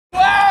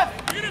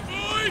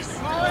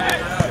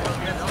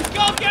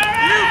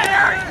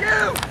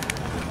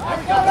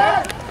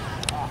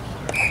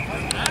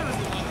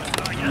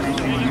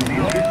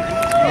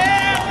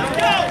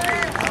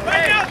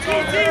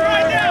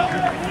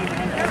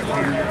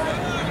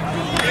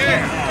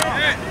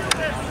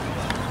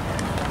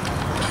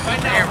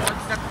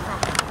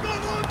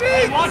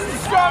Hey, watch the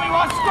scrummy,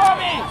 watch the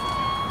scrummy!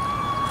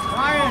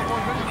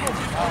 Ryan!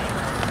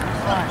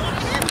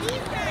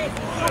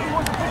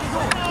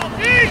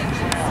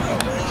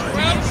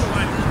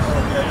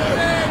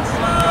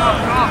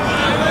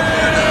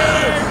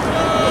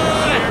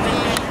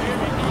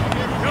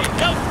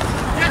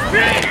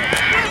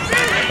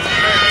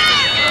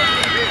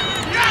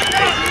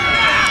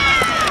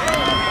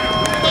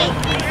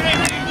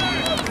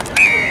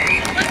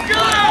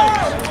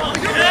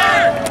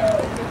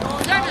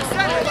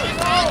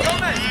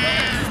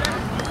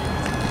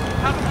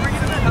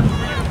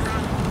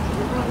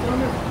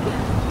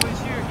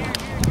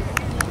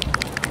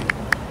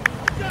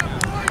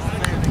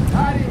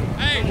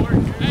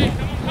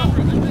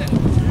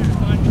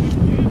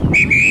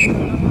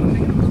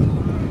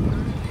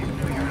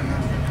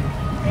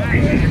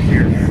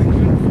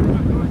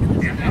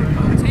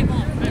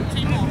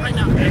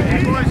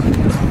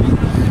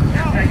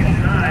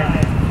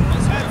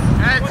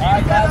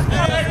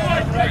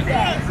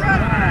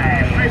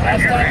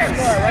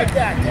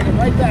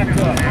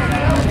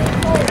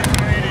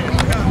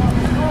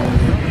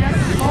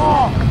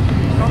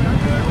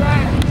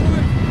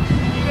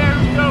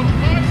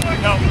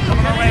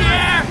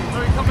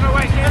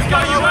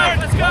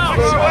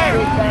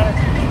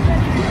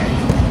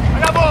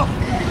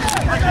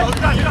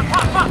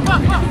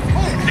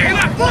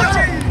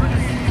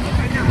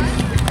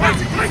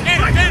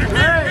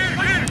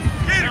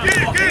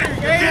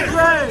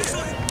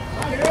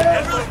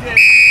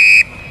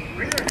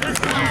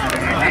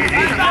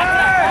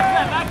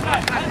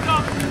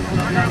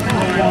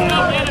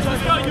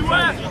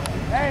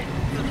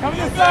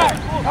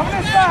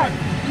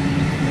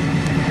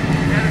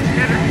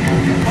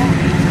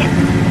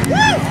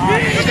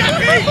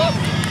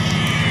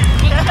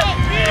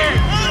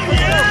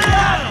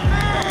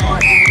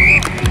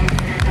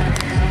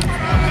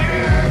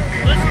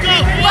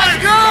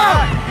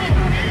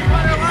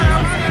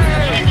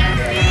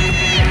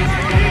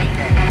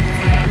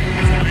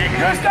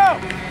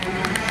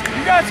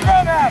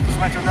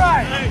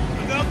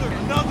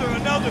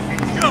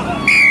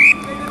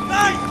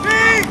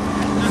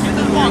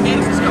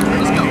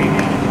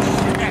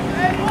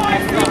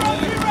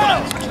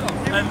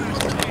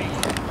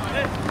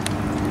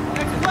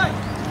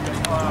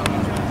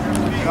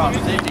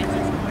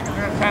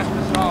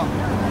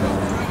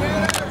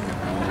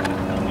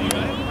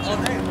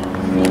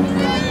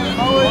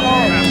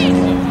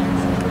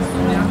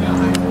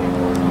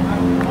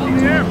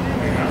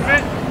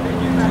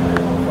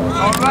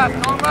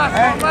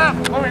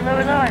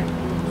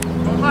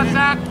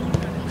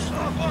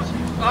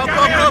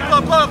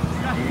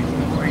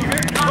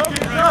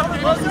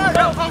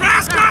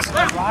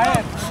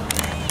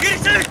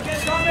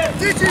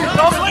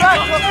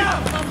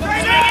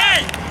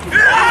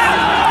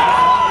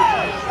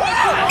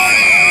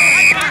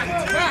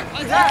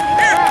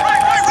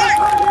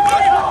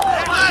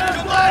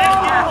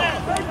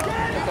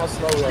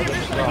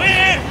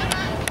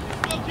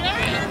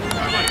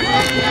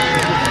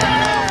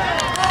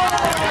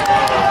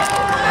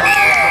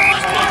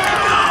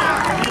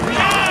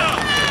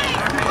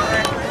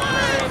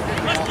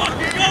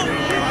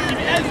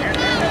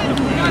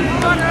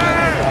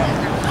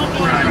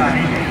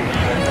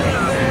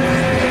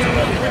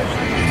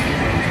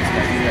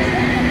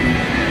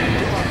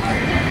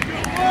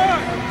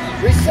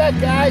 Reset,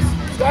 guys.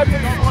 Start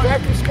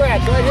from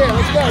scratch. Right here.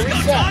 Let's go.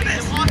 Reset.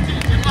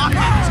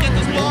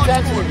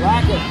 Intensity.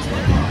 Lock it.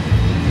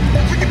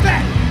 Bring it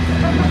back.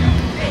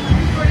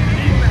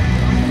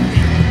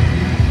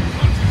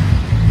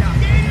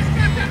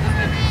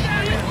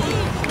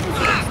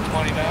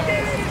 20 now.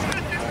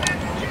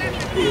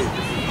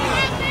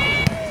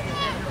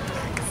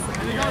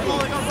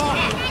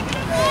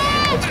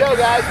 Let's go,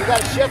 guys. We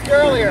got a shift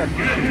earlier.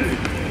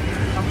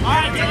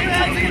 Alright, get it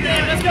back to the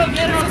game. Let's go,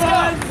 get it. Let's go.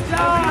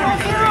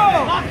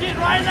 Lock it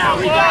right now.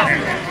 We got it.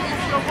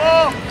 Go,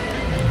 ball.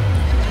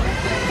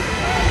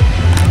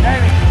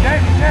 Jamie.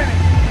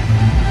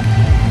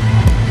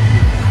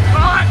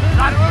 Come on.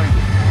 Got it, Ruby.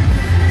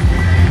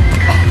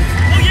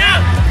 Oh,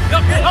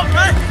 yeah.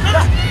 Okay.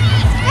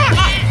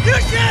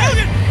 Good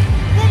shit.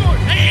 One more.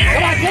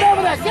 Come on, get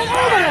over there. Get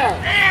over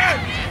there.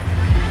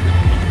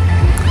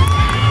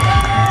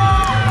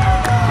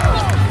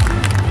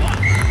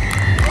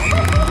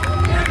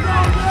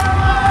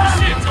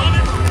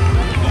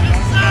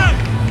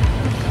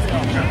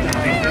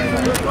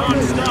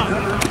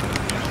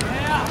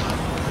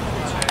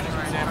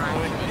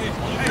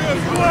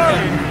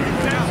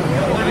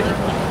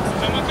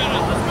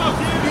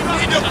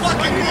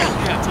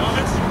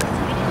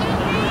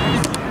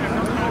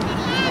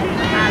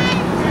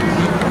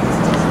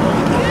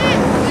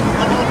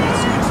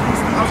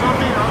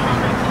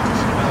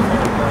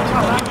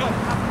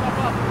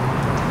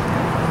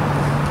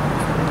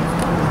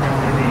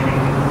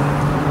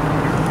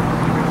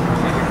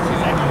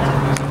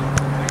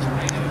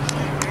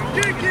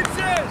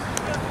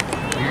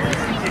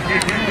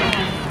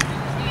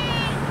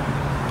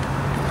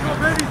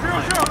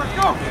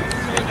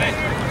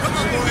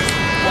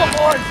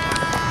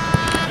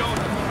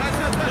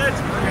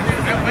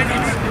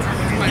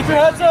 Keep your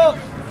heads up.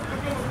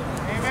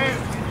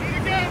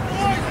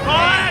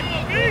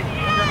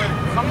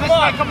 Come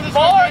on, come this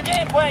ball or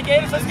game plan,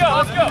 Gators. Let's go,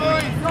 let's go.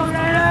 Go,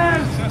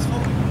 Gators.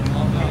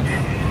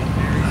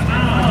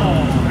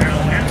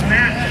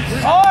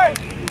 All right.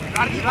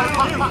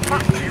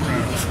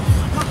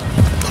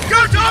 Go,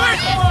 Tommy.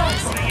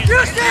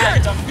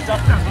 Houston.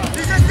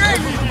 He's just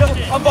Nate.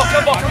 Come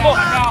on.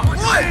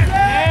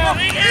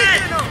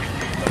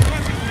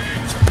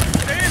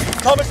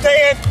 Thomas, stay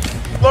in.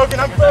 Logan,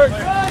 I'm third.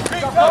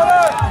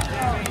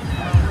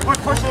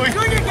 Push, Louis.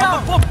 Good, you go.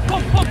 Pump.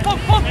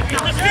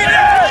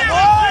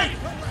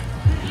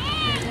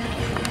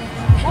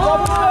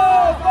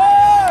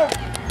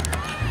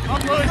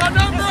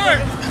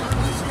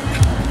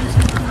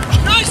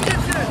 Nice,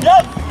 Gibson.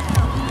 Yep.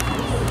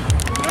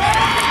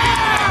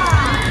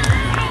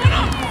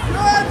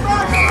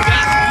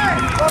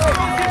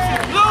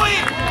 Louis.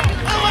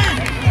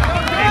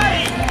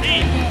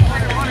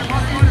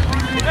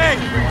 Hey,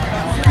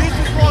 this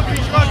is rugby.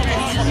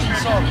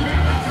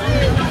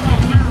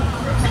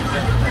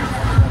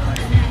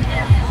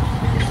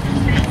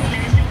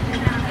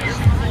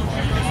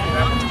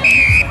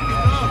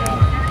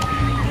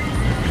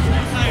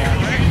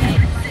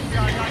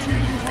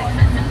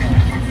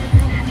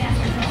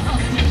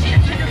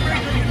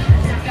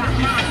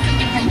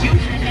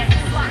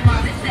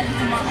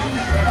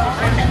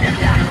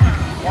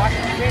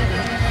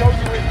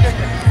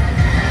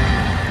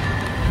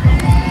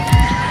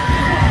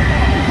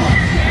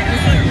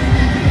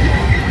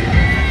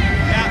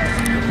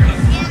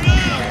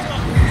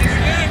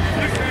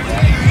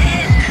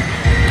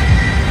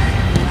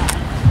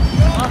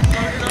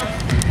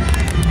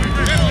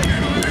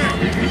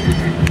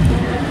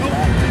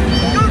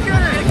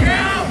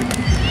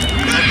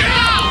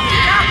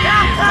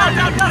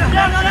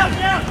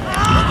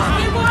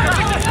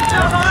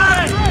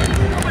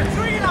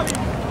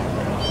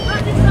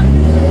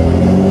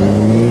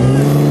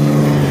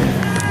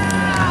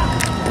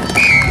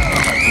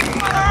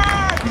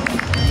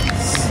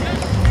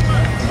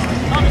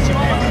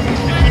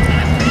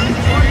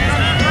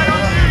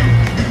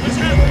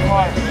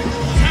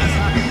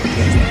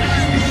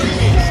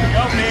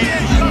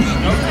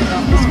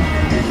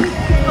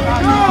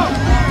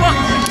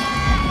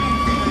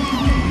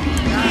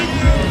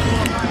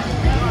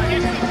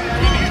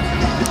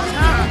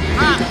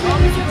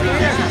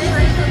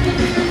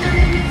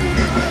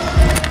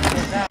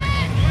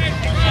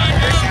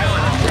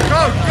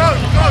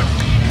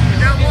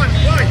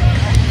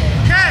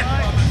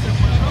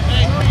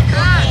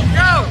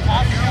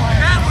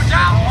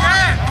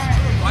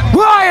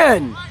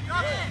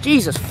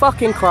 Jesus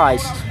fucking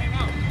Christ.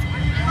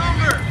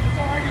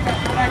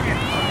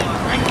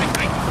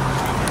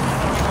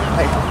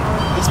 Hey,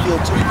 it's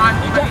field 2.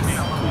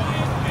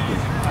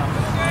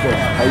 Good.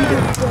 How you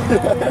doing?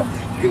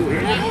 Good.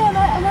 We're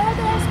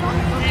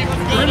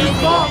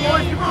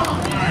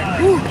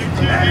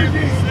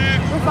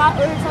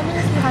 10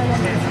 minutes behind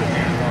them.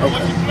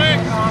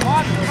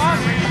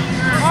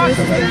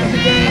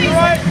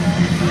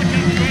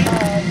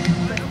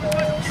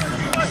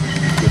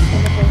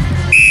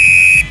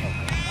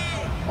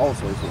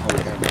 Also, it's a whole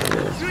thing.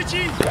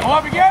 Switching! Come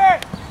on,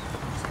 get it!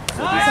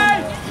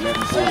 Nice!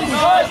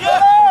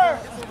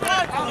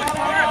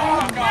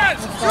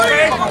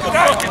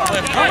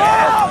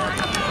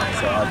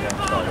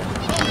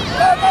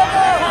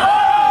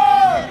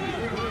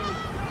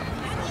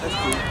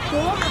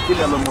 Give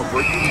that a little more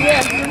break.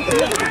 Yeah.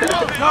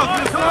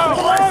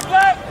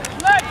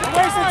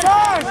 Waste of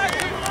time!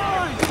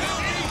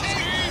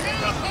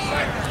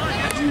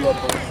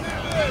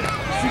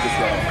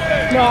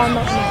 No, I'm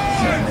not.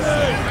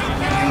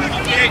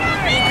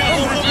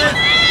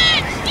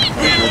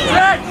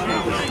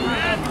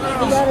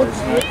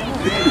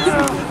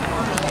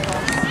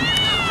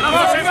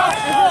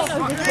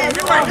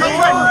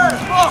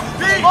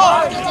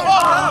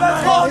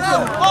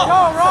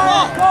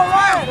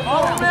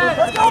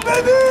 Let's go,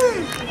 baby!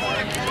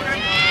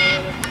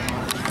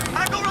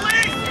 Tackle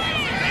release!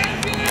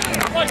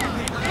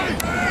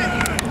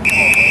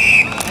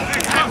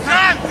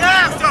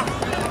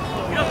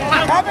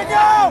 Have it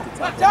go!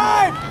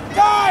 Time!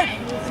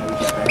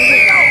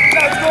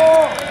 Let's go!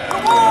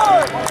 Come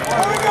on!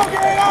 Here we go,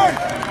 Gator!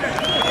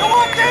 Come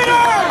on,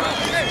 Gator!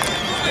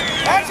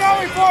 That's how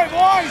we play,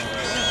 boys!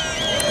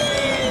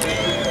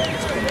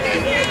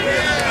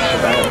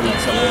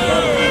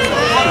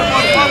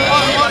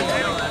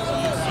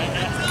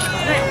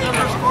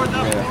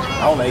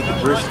 I don't like the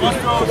brisket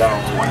because I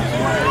don't want to.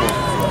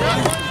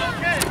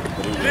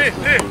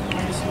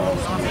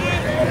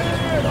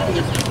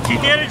 Keep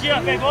the energy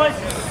up, hey, boys!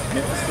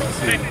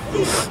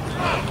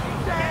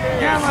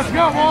 Yeah, let's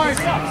go, boys!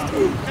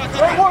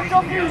 Great work,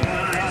 W!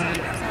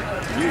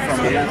 You from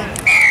Atlanta?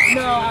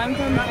 No, I'm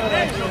from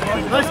Philadelphia.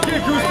 Let's get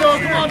Gusto,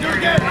 come on, do it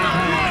again!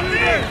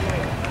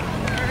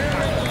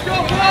 Let's go,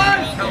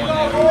 boys! Let's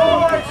go,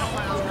 boys!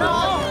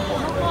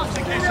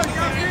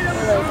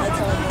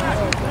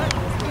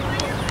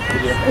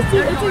 It's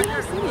a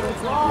new city.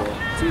 It's not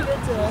too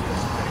good to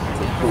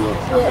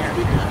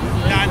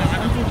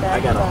I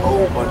got a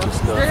whole bunch of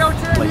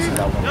stuff, places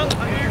I want to go.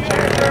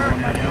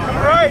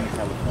 All right.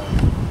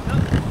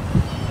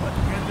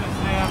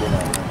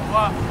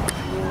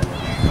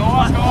 Go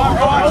on.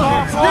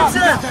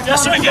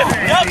 Yes, sir. Yep.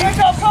 Let's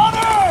go,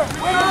 Connor.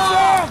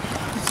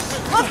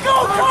 Let's go,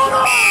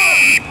 Connor.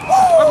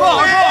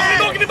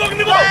 Give me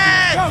the ball.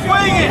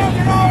 Swing it.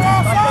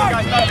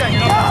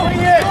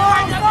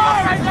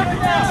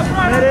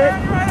 Hit it.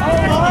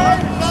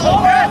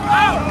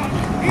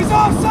 He's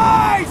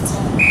offside.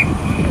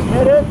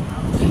 Hit it.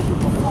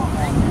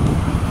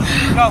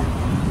 Go.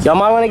 Y'all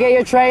might want to get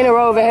your trainer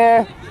over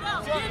here.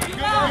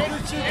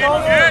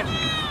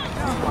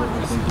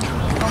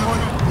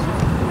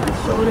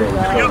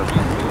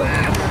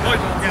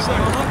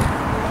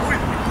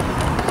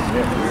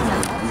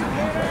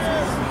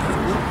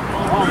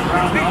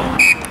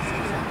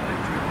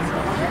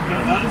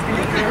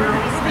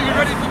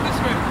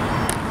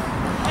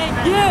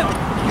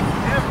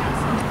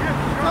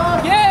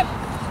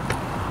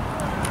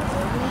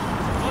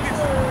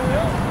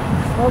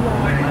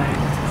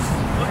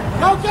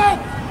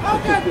 Okay.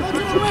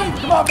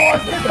 Come on,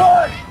 boys, get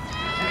going.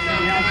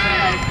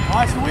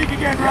 Watch the week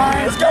again,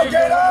 Ryan. Let's go,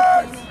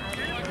 Gators.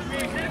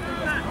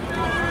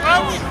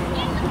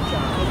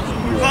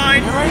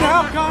 Fine. Get ready to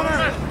help, Connor.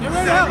 Get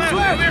ready to help.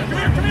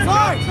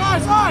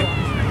 Slide.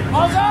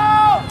 Ball's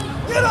out.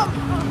 Get him.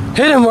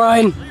 Hit him,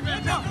 Ryan.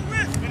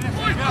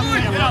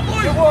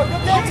 Good work.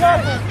 Good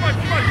tackle.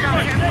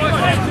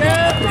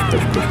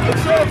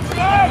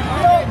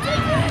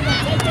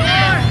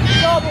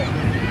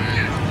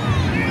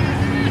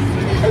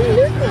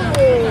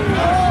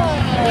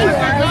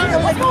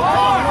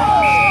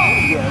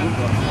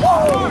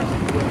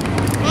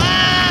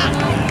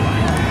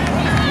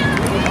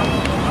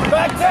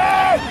 Back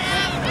 10!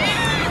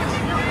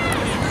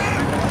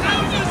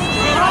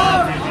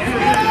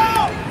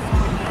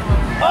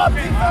 Up,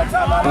 defense,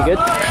 up. You good?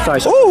 Sorry.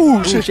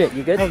 Ooh, shit.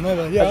 You good?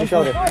 Yeah. How's your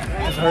shoulder? It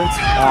hurts.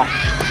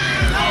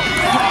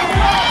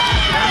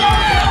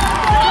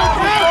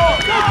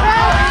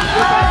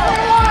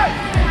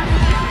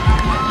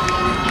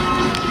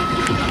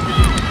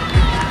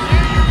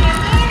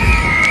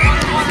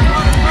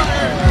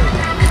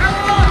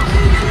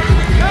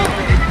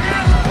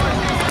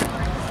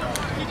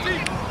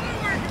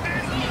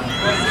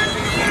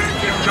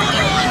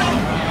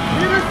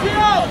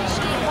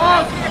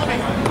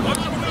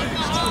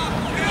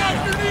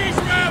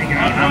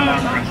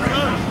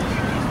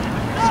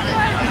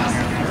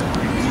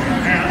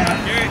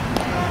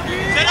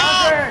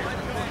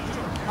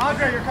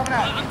 Andre, you're coming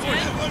out.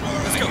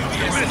 Let's go.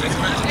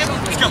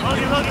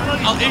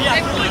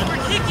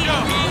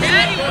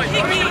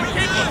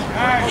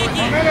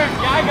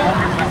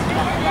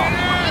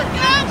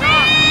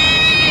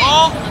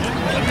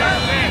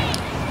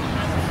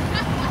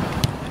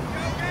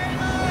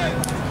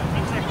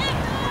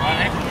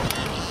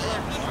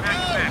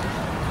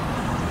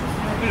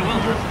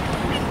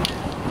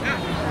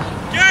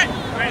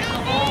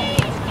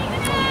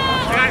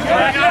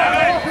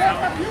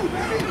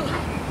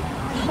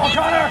 Come on,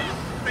 Connor!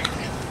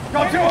 Go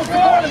to him!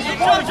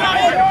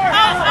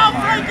 Out,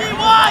 Frankie,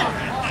 one!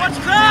 Watch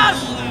cross!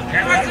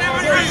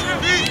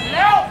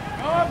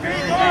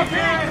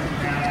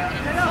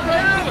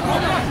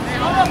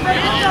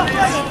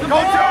 Go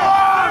to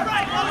him!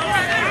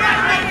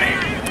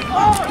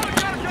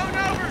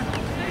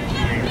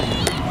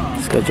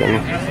 Let's go,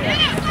 Jamie.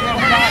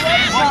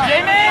 Go,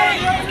 Jamie!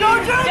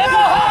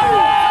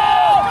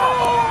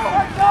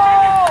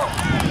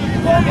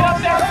 Get up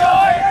there,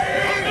 boy!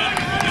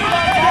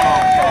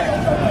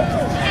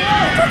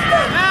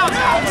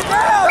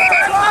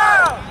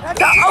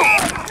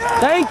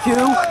 Thank you.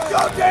 Let's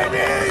go,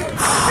 Jamie!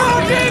 Go,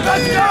 Jamie!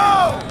 Let's go!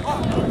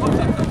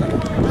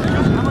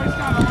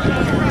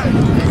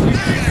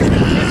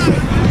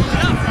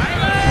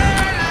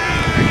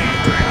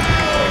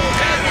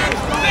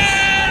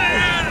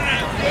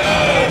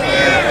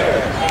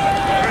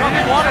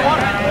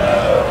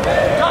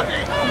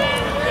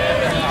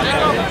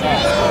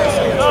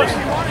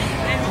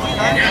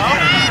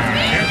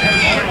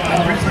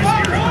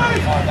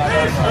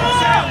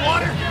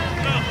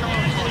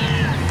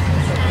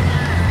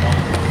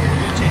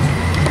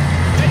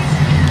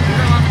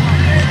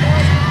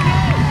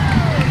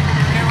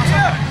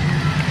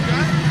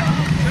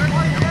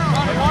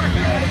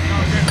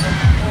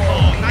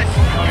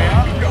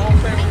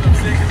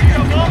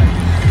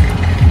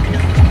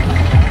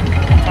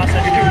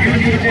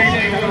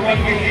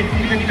 Rugby,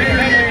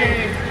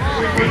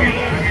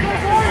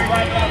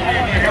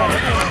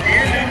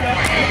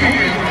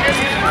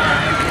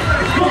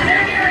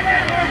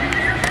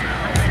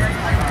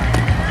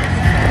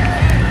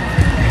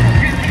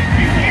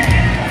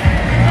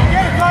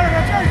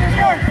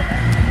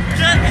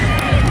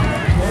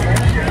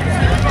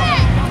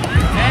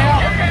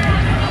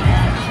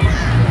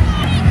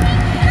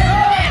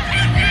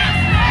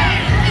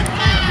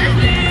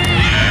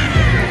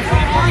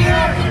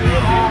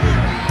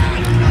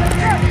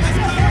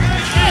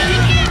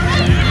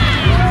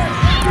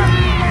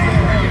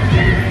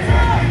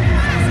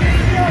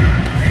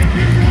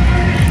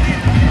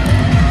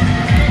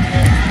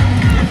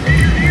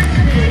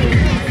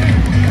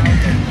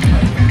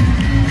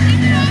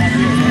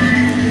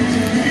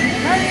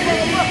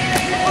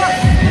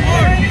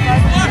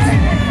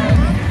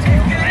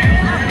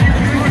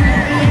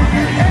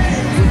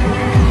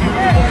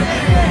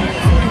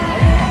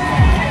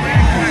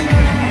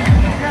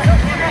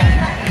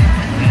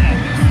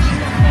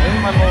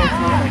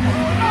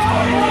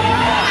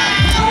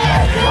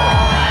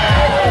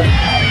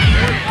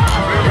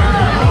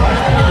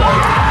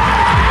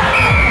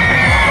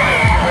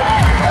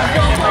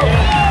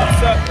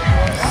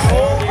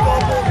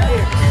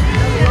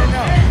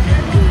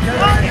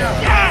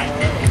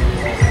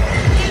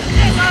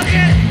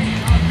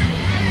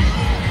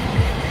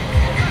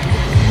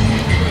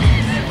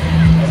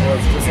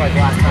 like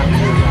last time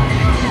too.